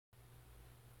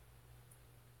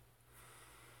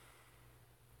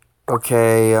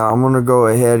Okay, I'm gonna go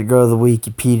ahead and go to the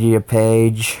Wikipedia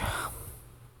page.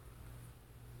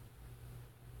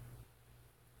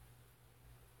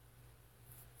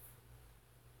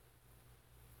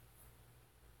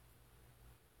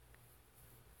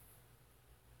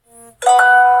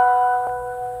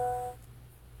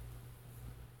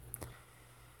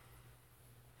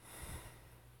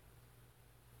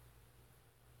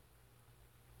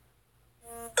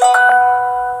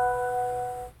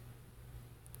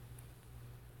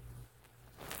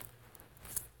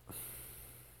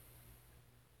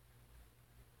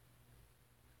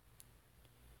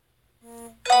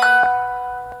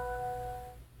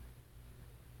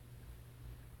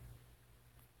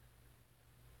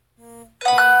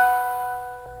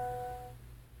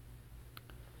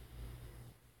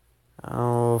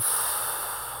 Oh,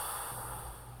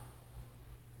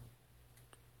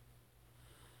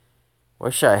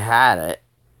 wish I had it,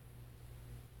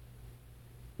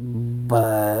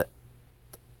 but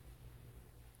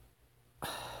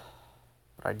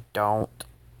I don't.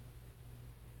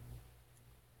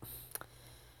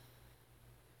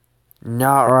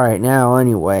 Not right now,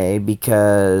 anyway,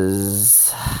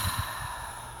 because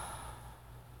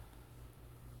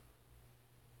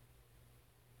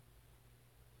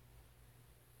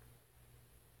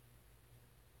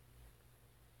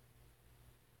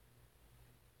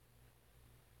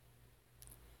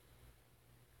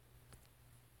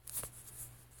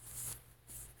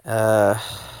uh.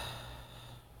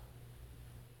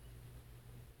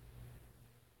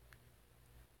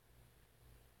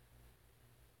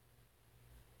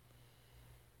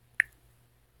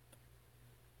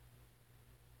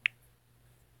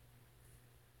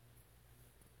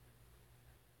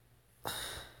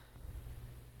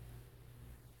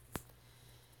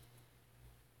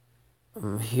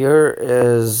 Here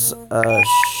is a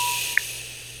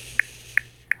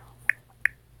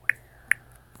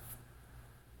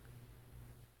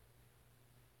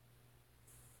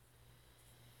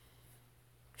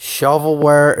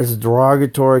shovelware is a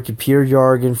derogatory computer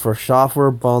jargon for software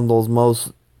bundles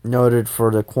most noted for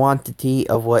the quantity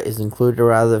of what is included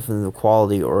rather than the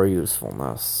quality or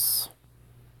usefulness.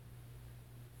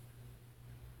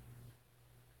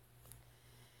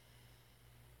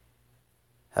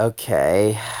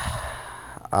 Okay.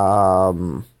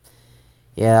 Yeah,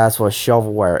 that's what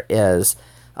shovelware is.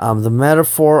 The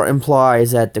metaphor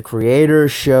implies that the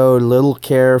creators showed little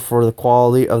care for the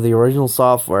quality of the original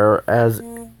software, as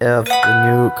if the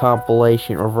new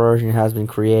compilation or version has been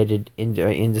created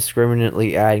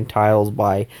indiscriminately adding titles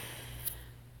by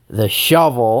the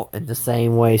shovel in the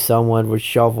same way someone would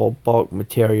shovel bulk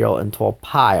material into a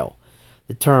pile.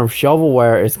 The term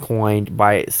shovelware is coined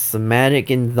by semantic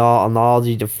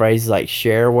analogy to phrases like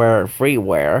shareware and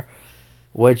freeware,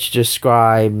 which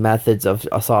describe methods of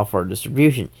software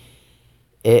distribution.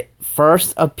 It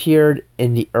first appeared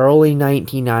in the early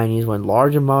 1990s when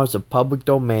large amounts of public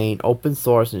domain, open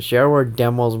source, and shareware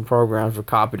demos and programs were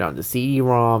copied onto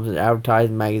CD-ROMs and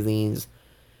advertised magazines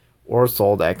or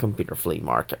sold at computer flea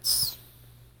markets.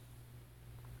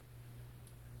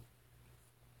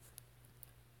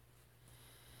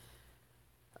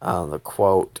 The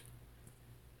quote,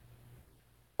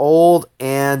 old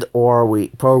and or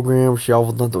weak programs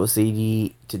shoveled onto a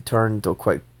CD to turn into a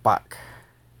quick buck.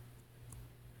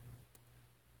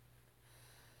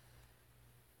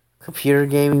 Computer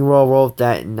Gaming World wrote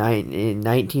that in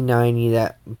 1990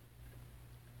 that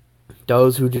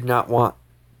those who do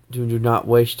not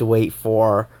wish to wait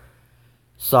for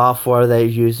software that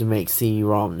is used to make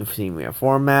CD-ROM in the CD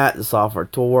format, the Software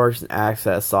Toolworks and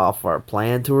Access Software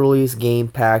plan to release game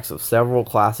packs of several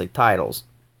classic titles.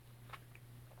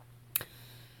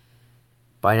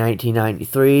 By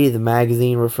 1993, the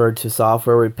magazine referred to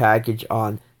software repackaged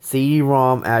on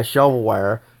CD-ROM as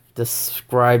shovelware,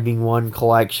 describing one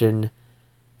collection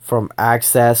from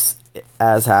Access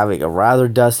as having a rather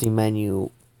dusty menu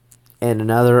and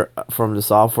another from the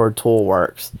Software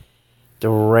Toolworks, the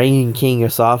reigning king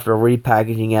of software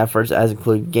repackaging efforts, as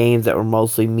including games that were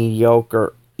mostly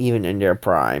mediocre even in their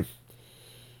prime.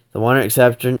 The one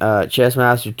exception,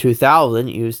 Chessmaster 2000,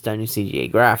 used stunning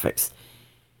CGI graphics.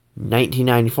 In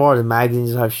 1994, the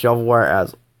magazines have shovelware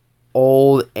as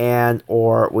old and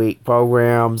or weak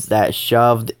programs that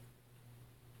shoved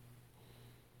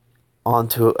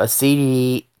onto a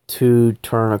CD to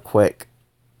turn a quick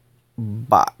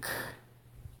buck.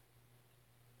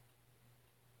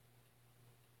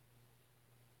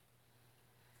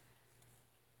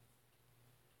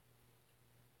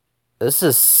 This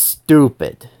is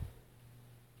stupid.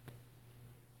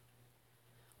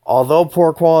 Although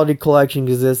poor quality collection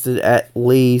existed at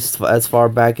least as far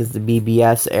back as the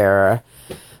BBS era,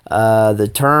 The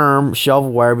term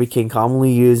shovelware became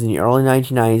commonly used in the early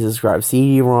 1990s to describe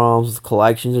CD-ROMs with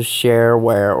collections of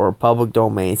shareware or public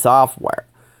domain software.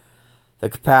 The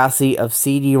capacity of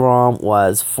CD-ROM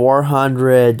was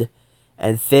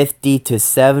 450 to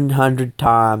 700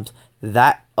 times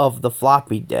that of the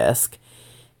floppy disk,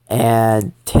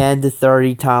 and 10 to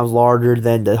 30 times larger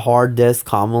than the hard disk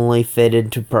commonly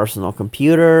fitted to personal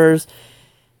computers.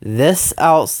 This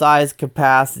outsized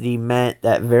capacity meant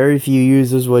that very few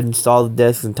users would install the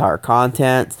disk's entire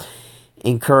contents,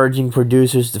 encouraging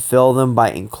producers to fill them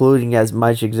by including as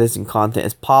much existing content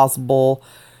as possible,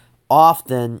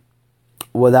 often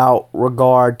without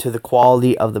regard to the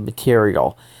quality of the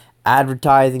material.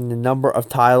 Advertising the number of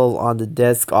titles on the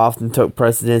disk often took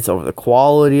precedence over the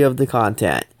quality of the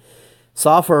content.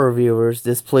 Software reviewers,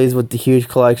 displeased with the huge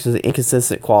collections of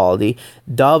inconsistent quality,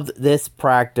 dubbed this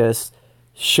practice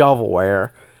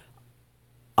shovelware.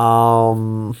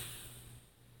 But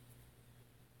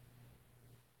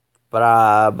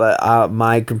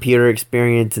my computer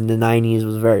experience in the 90s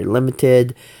was very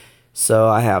limited. So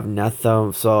I have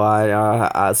nothing. So I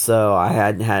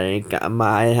hadn't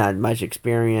had much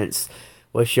experience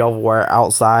with shovelware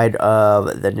outside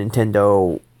of the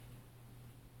Nintendo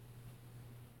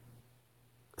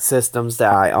systems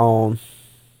that I own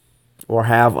or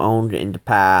have owned in the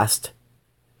past.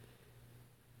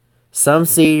 Some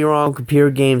CD-ROM computer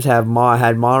games had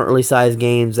moderately sized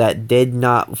games that did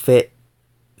not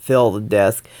fill the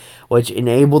disk, which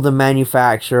enabled the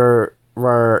manufacturer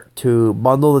to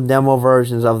bundle the demo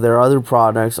versions of their other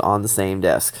products on the same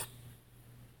disk.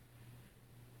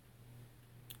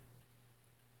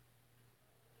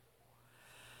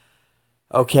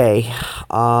 Okay,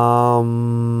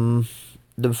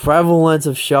 the prevalence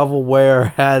of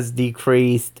shovelware has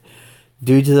decreased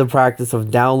due to the practice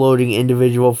of downloading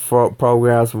individual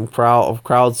programs from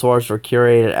crowdsourced or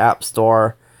curated app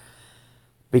store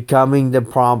becoming the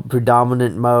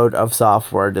predominant mode of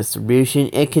software distribution.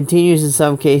 It continues in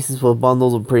some cases with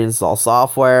bundles of pre-installed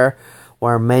software,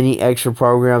 where many extra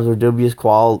programs of dubious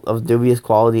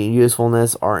quality and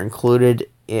usefulness are included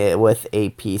with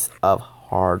a piece of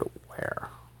hardware.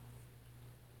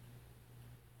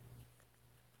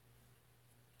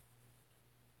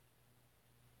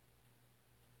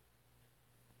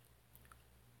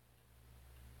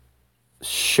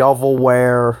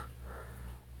 Shovelware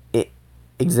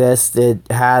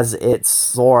has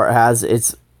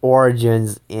its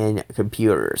origins in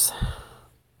computers.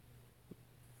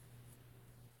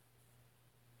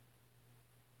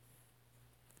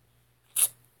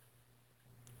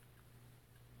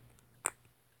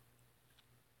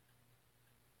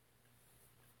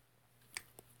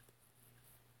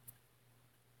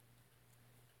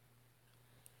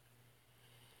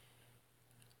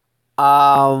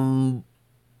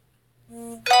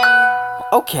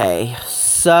 Okay,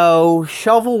 so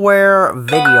shovelware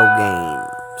video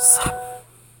games.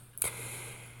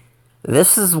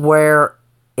 This is where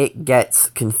it gets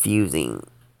confusing.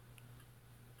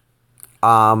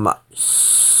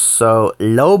 So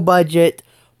low budget,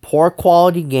 poor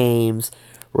quality games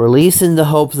released in the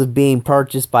hopes of being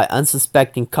purchased by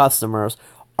unsuspecting customers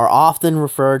are often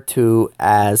referred to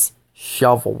as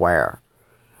shovelware.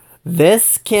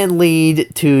 This can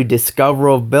lead to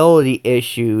discoverability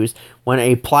issues when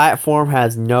a platform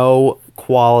has no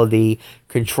quality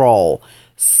control.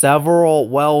 Several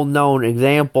well-known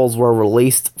examples were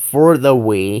released for the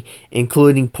Wii,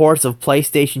 including ports of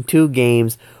PlayStation 2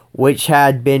 games which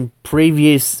had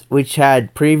previously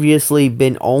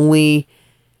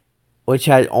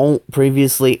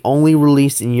only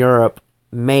released in Europe,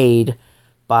 made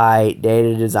by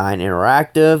Data Design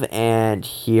Interactive, and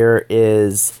here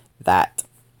is that.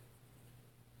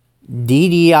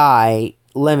 DDI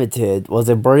Limited was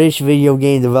a British video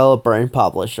game developer and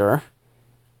publisher.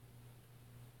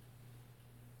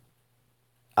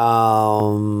 It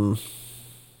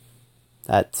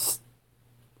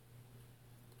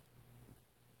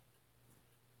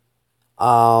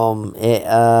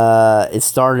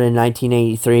started in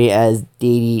 1983 as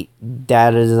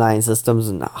Data Design Systems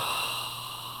in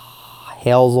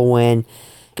Hazelwyn,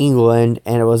 England,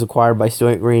 and it was acquired by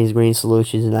Stuart Green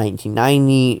Solutions in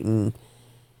 1990 and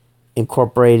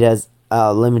incorporated as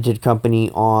a limited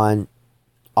company on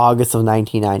August of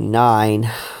 1999.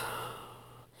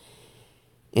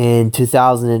 In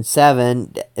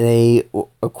 2007, they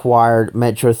acquired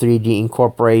Metro 3D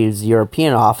Incorporated's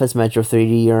European office, Metro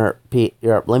 3D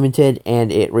Europe Limited,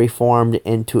 and it reformed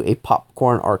into a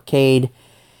Popcorn Arcade,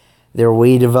 their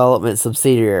Wii development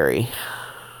subsidiary.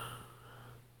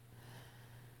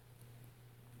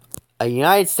 A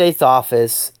United States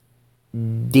office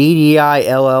DDI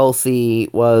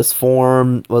LLC was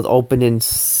opened in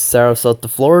Sarasota,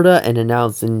 Florida, and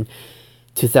announced in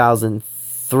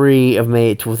 2003 of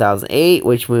May 2008,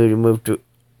 which moved to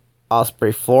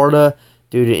Osprey, Florida,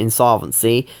 due to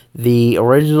insolvency. The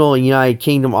original United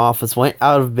Kingdom office went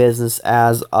out of business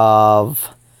as of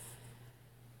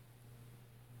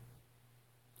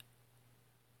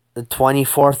the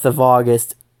 24th of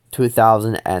August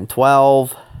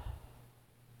 2012.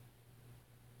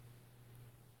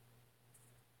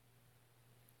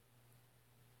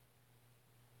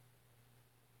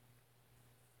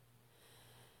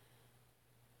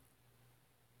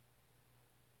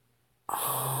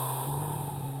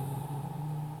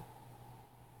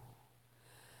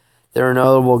 Their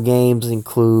notable games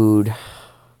include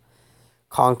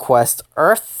Conquest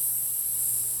Earth,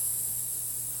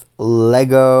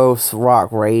 Lego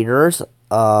Rock Raiders,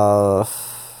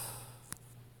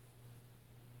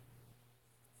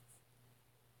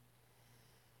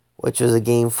 which was a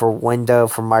game for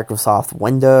Microsoft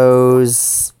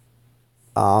Windows,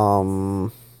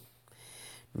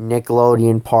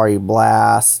 Nickelodeon Party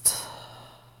Blast,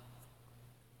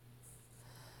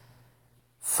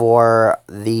 for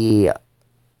the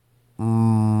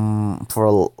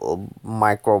for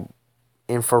micro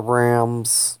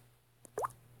infograms.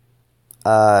 It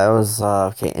was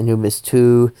okay. Anubis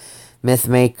 2, Myth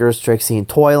Makers, Trixie and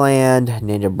Toyland,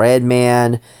 Ninja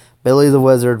Breadman, Billy the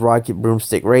Wizard, Rocket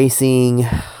Broomstick Racing,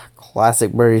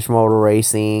 Classic British Motor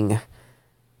Racing,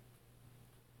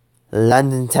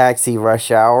 London Taxi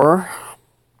Rush Hour,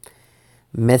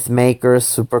 Myth Makers,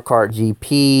 Superkart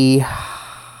GP,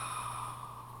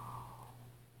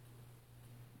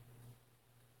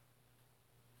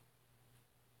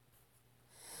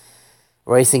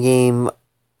 racing game.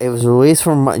 It was released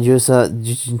from June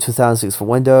 2006 for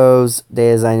Windows.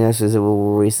 Day Design Industries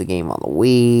will release the game on the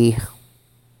Wii.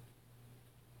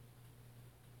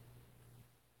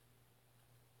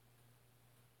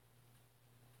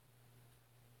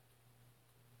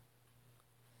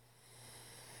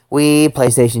 Wii,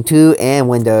 PlayStation 2, and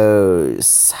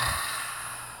Windows.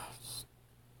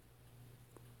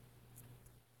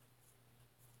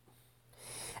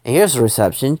 And here's the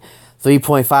reception.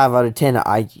 3.5 out of 10 at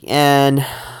IGN.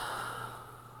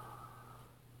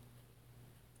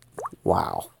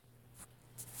 Wow.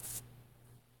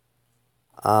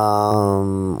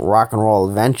 Rock and Roll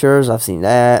Adventures, I've seen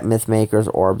that. Myth Makers,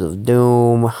 Orbs of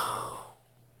Doom.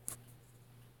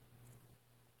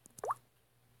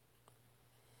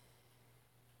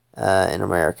 An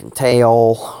American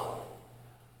Tail.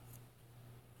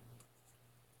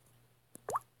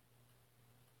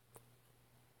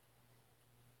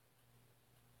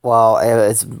 Well,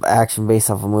 it's action based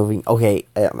off a movie. Okay,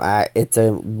 it's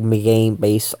a game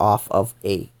based off of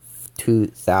a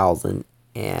 2000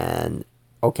 and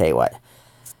okay, what?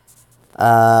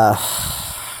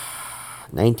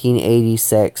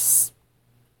 1986.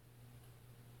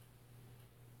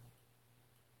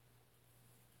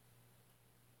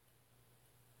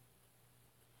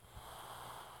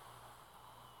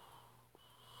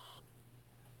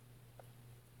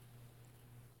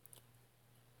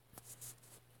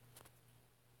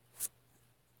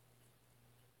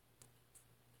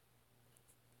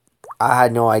 I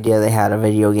had no idea they had a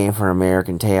video game for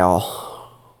American Tail.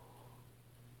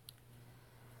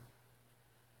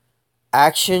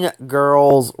 Action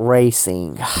Girls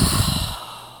Racing.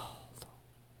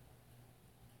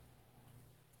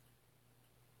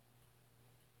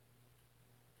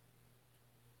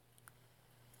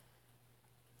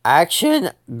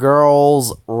 Action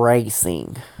Girls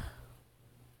Racing.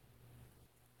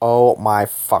 Oh my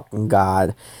fucking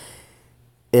god.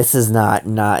 This is not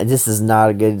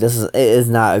a good, it is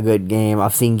not a good game.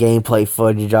 I've seen gameplay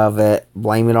footage of it.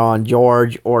 Blame it on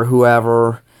George or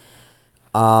whoever.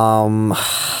 Blame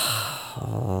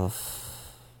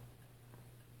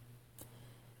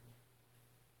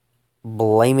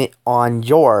it on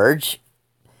George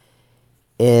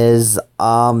is the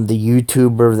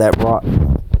YouTuber that brought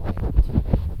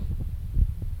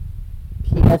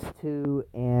PS2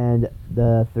 and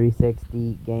the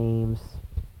 360 games.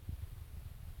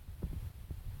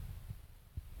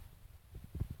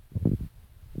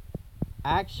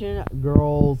 Action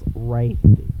Girls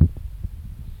Racing.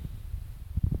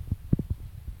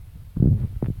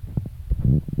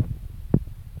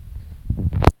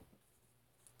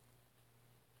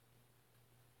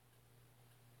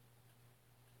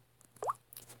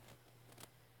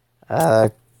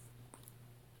 Oh.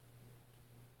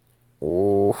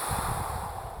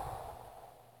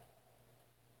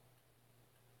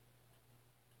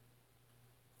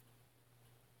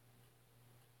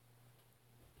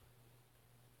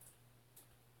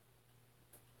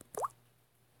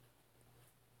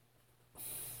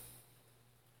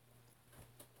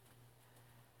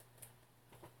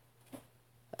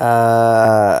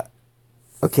 Uh,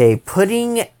 okay,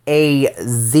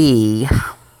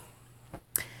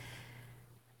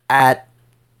 at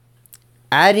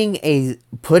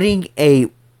putting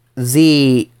a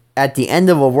Z at the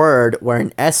end of a word where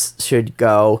an S should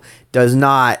go does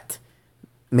not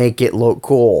make it look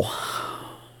cool.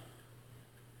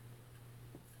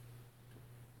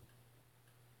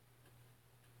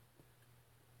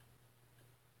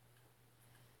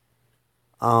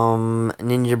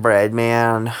 Ninja Bread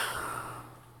Man.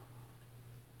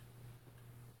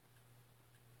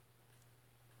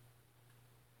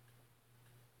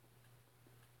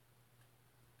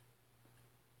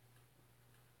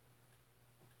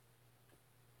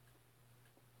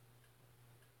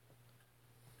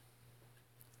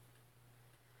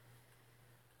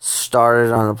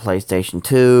 Started on the PlayStation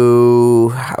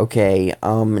 2. Okay,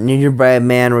 Ninja Bread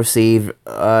Man received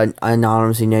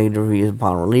anonymously negative reviews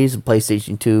upon release of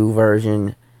PlayStation 2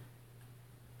 version.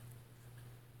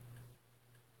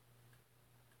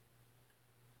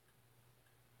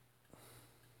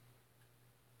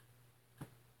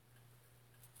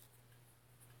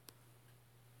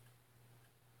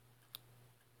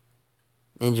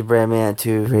 Ninja Bread Man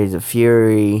 2 Rays of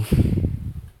Fury.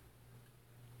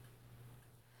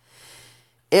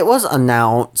 It was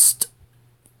announced.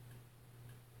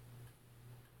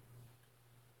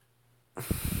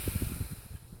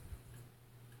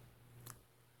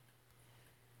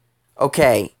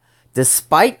 Okay,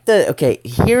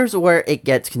 here's where it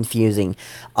gets confusing.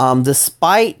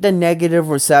 Despite the negative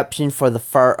reception for the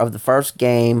first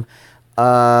game,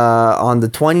 on the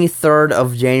 23rd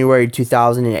of January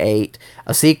 2008,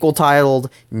 a sequel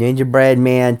titled Ninja Bread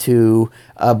Man 2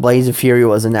 Blaze of Fury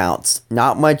was announced.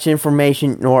 Not much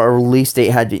information nor a release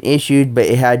date had been issued, but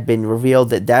it had been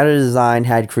revealed that Data Design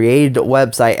had created a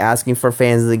website asking for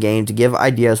fans of the game to give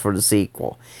ideas for the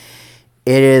sequel.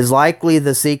 It is likely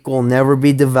the sequel will never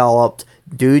be developed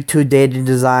due to Data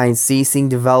Design ceasing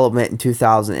development in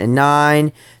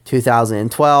 2009,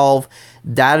 2012.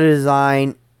 Data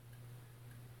Design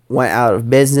went out of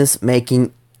business,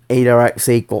 making a direct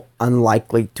sequel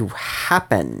unlikely to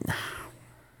happen.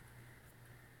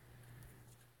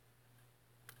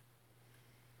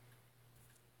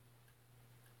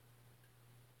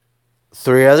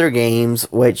 Three other games,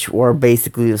 which were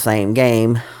basically the same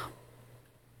game.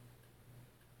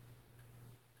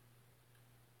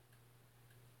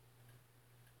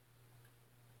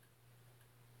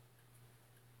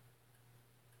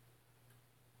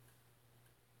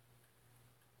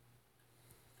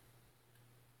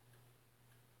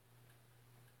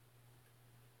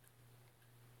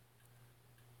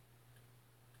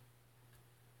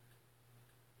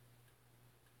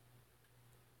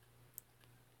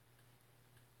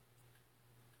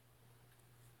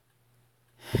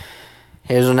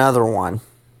 Here's another one.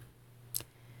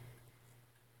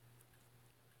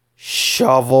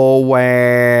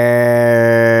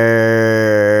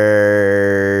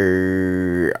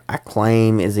 Shovelware.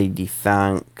 Acclaim is a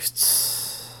defunct.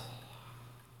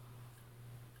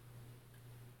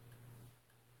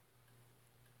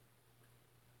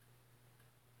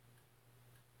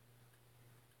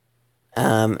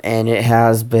 And it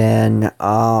has been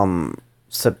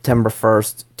September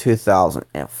 1st,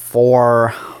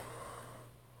 2004.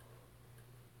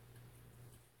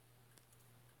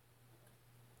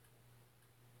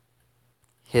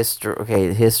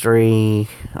 History.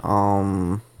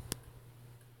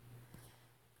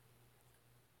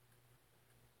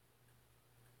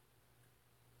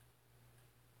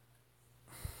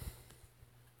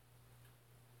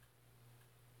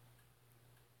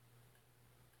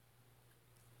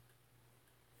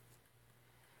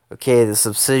 Okay, the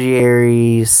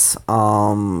subsidiaries,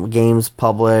 games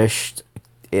published,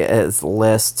 it's a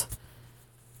list.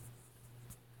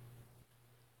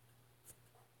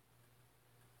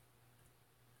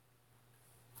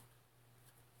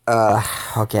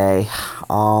 Okay,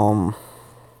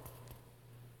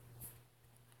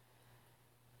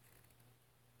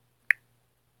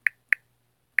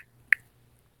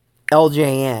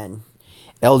 LJN.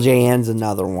 LJN's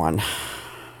another one.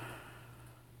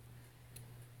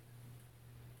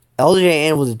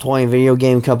 LJN was a toy and video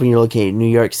game company located in New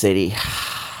York City.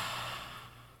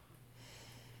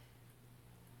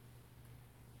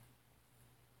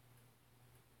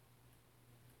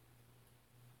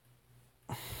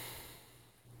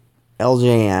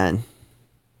 LJN.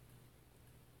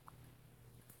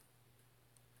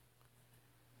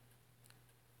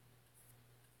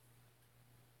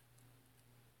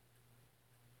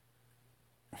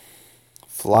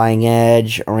 Flying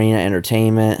Edge, Arena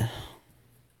Entertainment.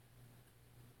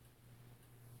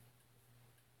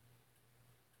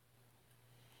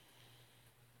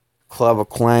 Club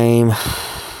Acclaim.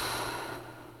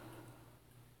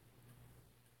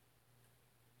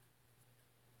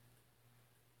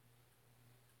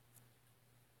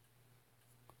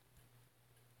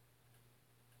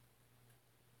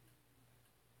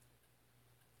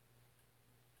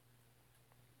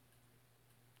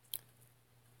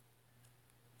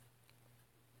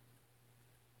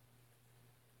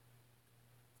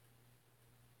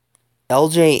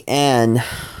 LJN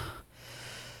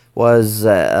was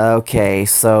okay,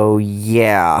 so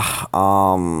yeah.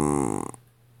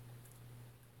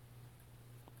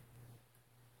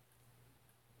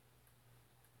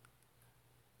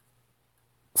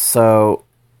 So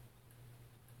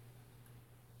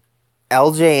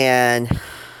LJN.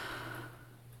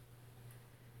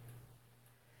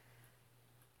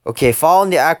 Okay,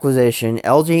 following the acquisition,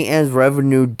 LJN's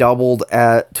revenue doubled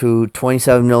to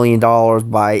 $27 million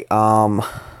by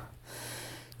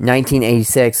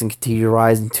 1986 and continued to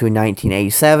rise into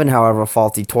 1987. However, a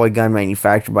faulty toy gun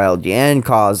manufactured by LGN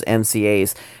caused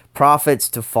MCA's profits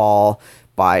to fall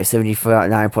by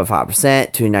 79.5%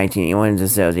 to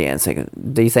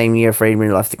 1981. The same year,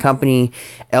 Friedman left the company.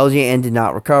 LGN did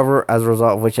not recover, as a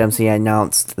result of which MCA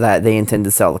announced that they intend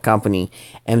to sell the company.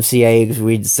 MCA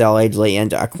agreed to sell LGN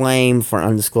to Acclaim for an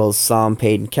undisclosed sum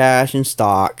paid in cash and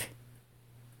stock.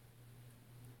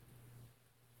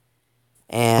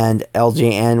 And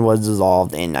LJN was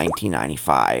dissolved in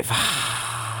 1995.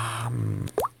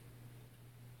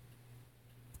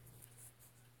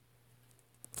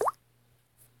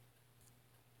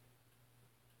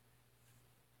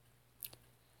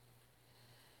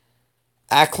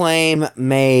 Acclaim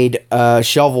made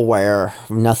shovelware,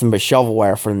 nothing but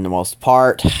shovelware for the most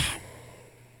part.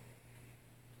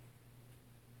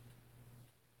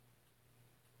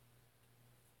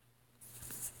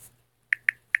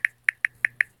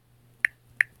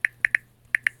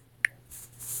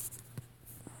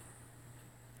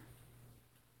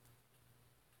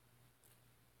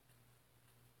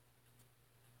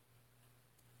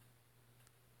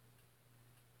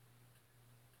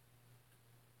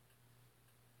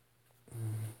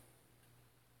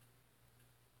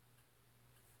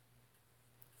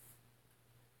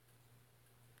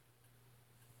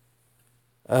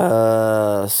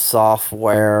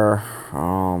 Software,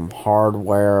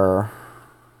 hardware.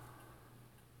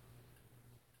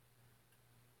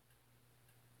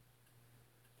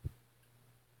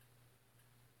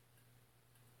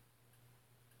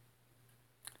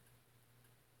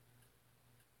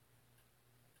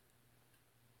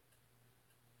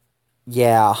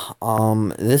 Yeah,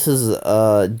 this is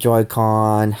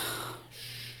Joy-Con.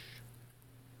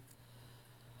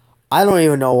 I don't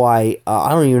even know why.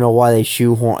 I don't even know why they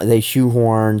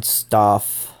shoehorn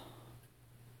stuff.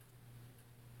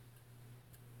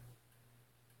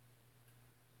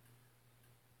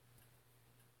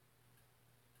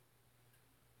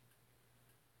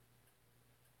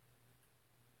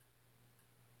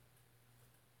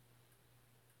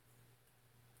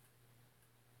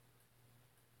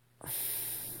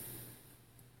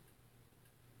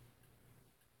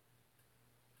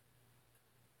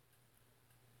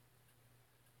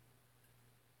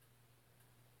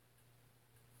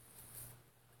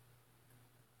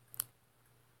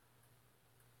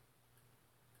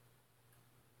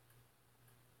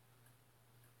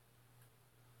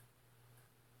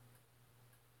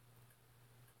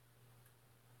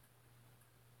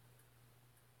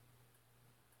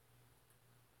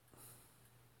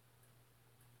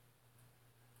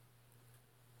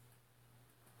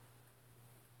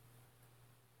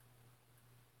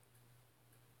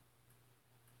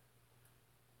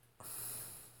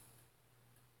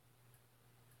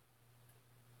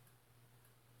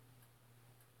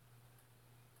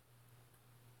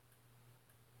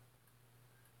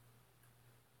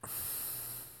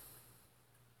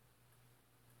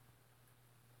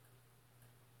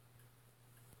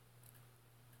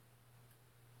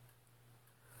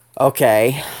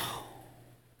 Okay.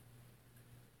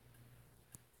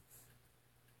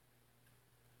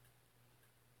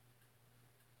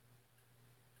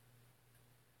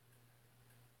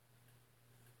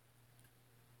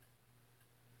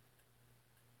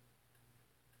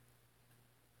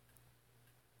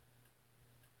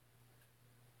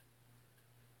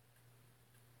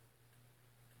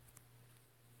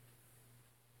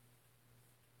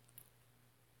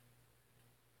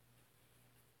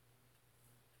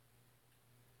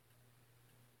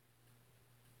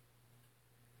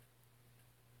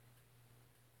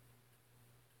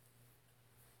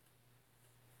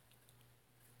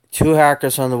 Two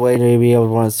hackers on the way to be able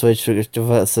to run switch to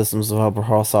develop systems developer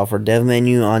hall software dev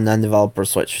menu on non-developer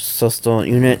switch system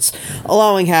units,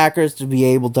 allowing hackers to be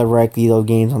able to directly load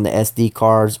games on the SD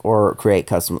cards or create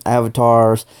custom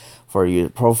avatars for user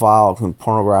profile, including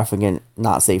pornographic and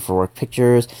not safe for work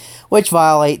pictures, which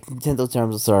violate Nintendo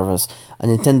terms of service. A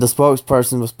Nintendo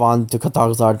spokesperson responded to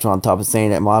Kotaku's article on top of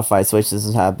saying that modified Switch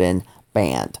systems have been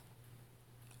banned.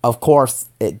 Of course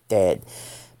it did,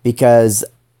 because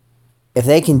if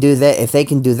they can do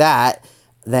that,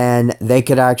 then they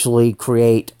could actually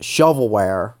create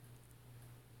shovelware.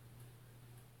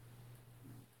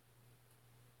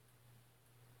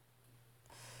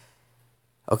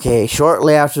 Okay,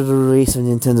 shortly after the release of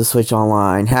Nintendo Switch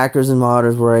Online, hackers and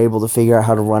modders were able to figure out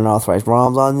how to run authorized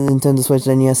ROMs on the Nintendo Switch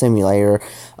NES emulator.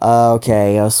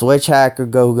 Okay, a Switch hacker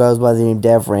who goes by the name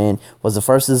DevRan was the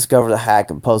first to discover the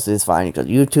hack and posted his findings on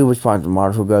YouTube, which prompted a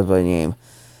modder who goes by the name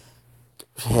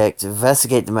Heck to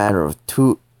investigate the matter of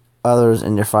two others,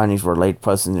 and their findings were later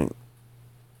posted.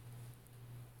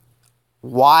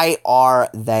 Why are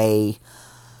they...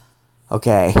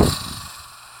 Okay.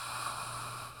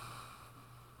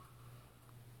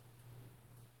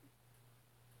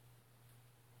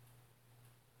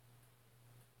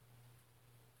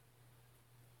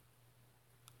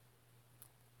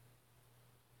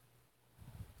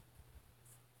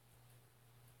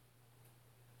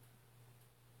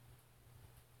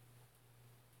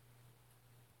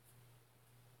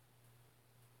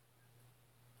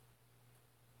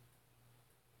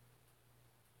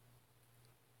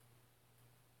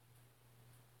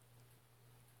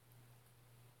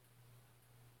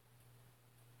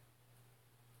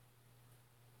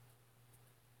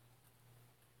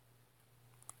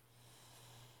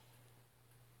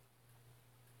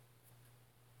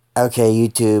 Okay,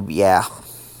 YouTube, yeah.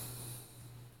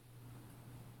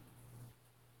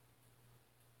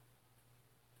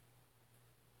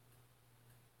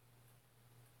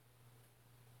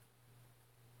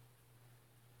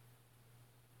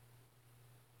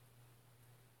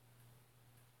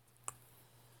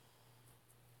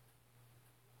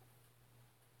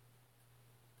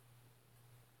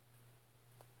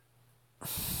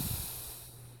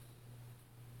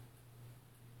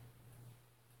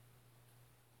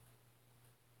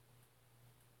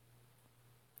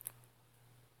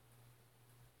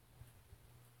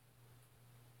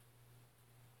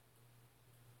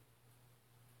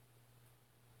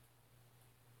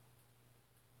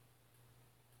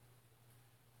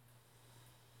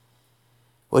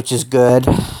 Which is good.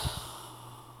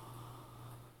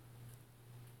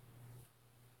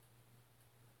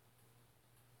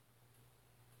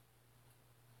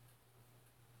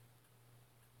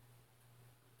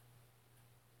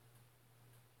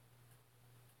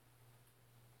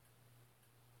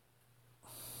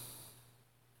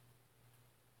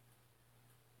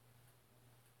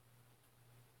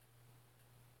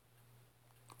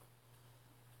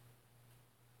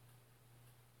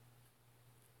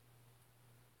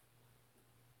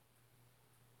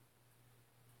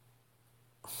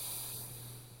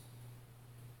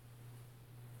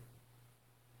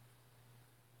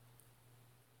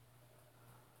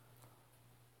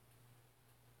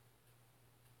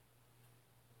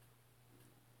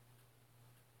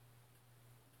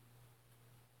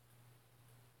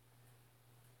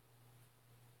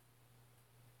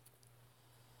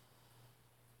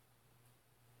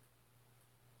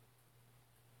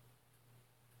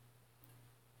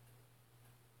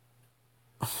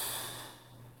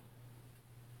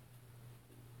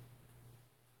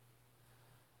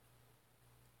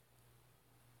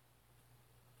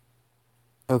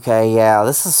 Okay, yeah,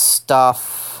 this is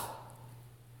stuff.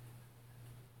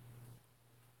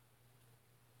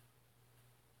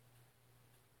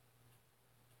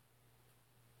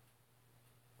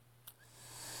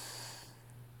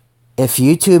 If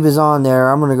YouTube is on there,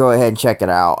 I'm gonna go ahead and check it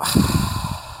out.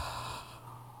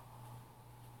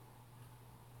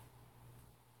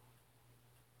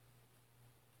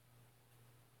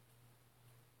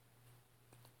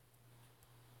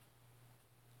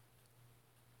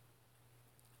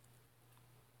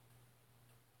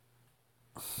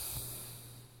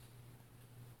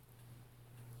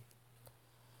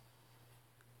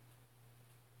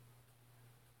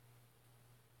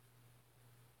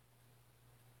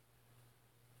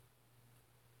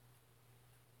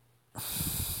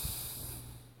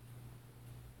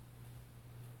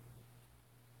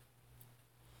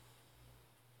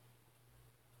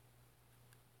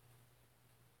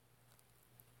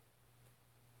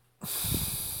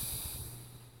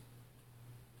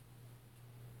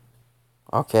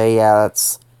 Okay, yeah,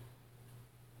 that's...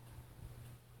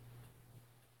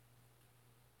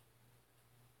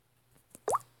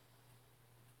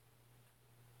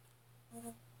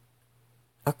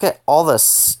 Look at all this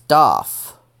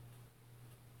stuff.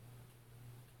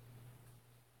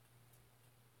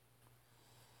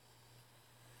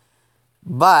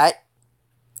 But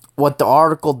what the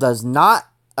article does not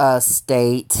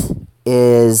state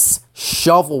is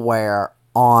shovelware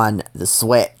on the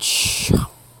Switch.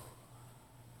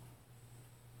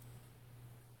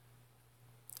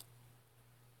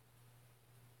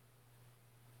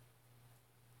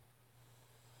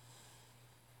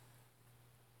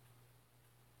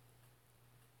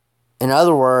 In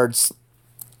other words,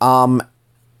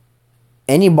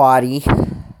 anybody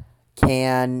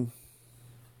can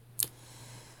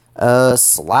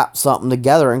slap something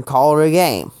together and call it a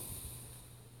game.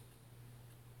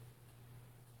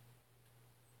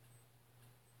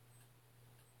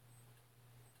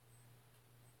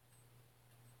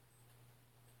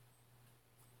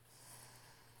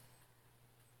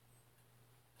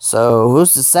 So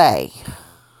who's to say?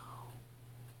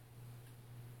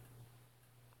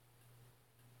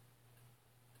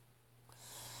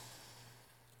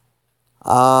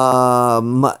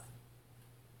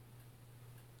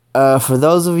 For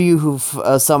those of you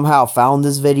who've somehow found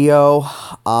this video,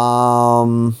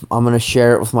 I'm gonna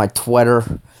share it with my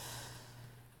Twitter.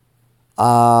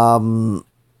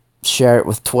 Share it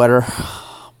with Twitter.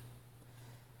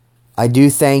 I do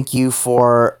thank you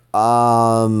for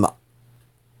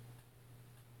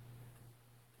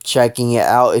checking it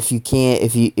out if you can.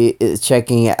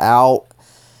 Checking it out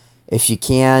if you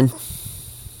can.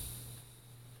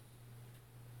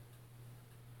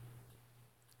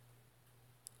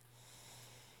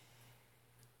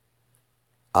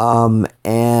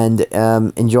 And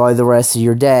enjoy the rest of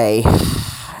your day.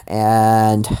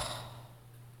 And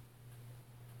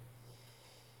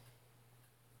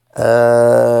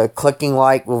clicking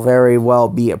like will very well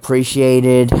be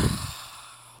appreciated.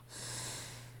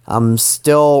 I'm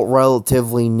still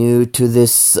relatively new to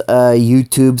this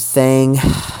YouTube thing.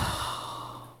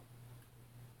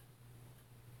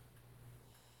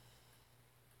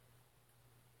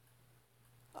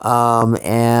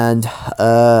 And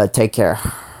take care.